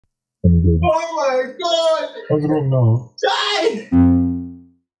I'm good. Oh my god! What's wrong now? Die!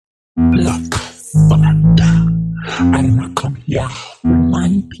 Look, Navada, I did not come here for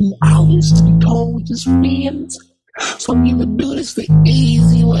 19 hours to be told his friends. So I'm gonna do this the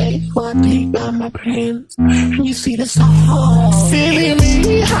easy way before I take down my pants. And you see this hard. Silly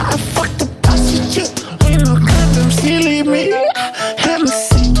me, how I fucked a prostitute with no condom. Silly me,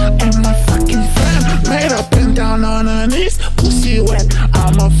 Hennessy and my fucking friend made up and down on her knees. Pussy wet,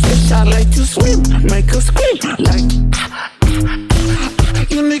 I'm a fish, I like to swim. Make her scream like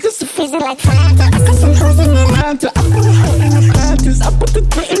you niggas are freezing like Fanta. I got some hoes in Atlanta. I put a hoe in the panties. I put the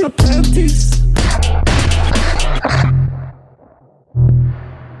grit in the panties.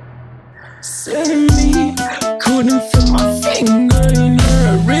 Silly me, couldn't fit my finger in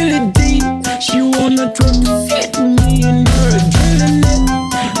her really deep. She wanna try to fit me in her adrenaline,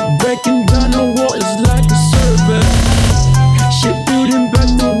 breaking down the walls like a server. She building back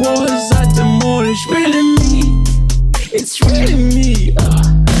the walls I demolished. Really me, it's really me.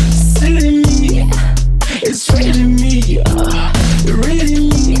 Silly me, it's really me. Really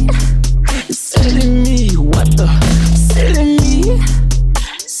me, silly me. What the? Silly me.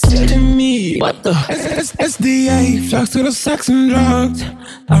 Silly me, what the? SDA, flags to the sex and drugs.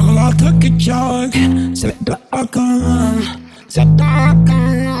 Alcohol took a jog. Set the alcohol. Set the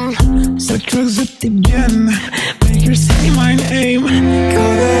alcohol. Set drugs at the gym. Make her say my name.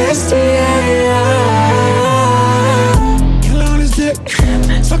 Call the SDA. Kill on his dick.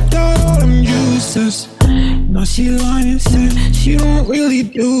 Sucked out all them juices. Now she lying, said she don't really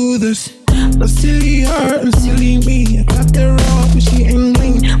do this. But silly her and silly me. I got the raw, but she ain't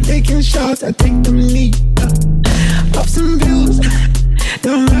lean. I'm taking shots, I take them neat. Pop some pills,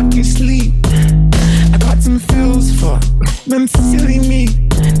 don't let me sleep. I got some feels for them silly me.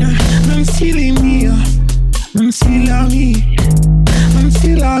 Them silly me. Them silly me. Them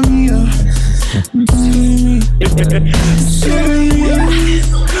silly me. Them silly me. Silly me.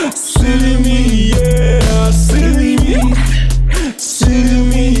 Silly me, yeah. Silly me.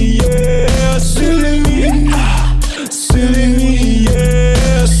 Silly me, yeah. Silly me. Silly me,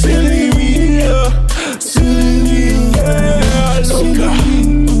 yeah. Silly me, yeah. Silly me, yeah. Loca,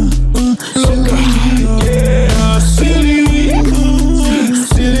 loca, yeah. Silly me,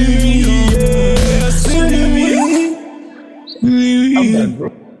 silly me, yeah. Silly me. I'm dead, bro.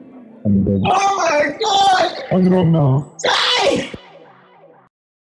 I'm dead. Oh my god! What's wrong now?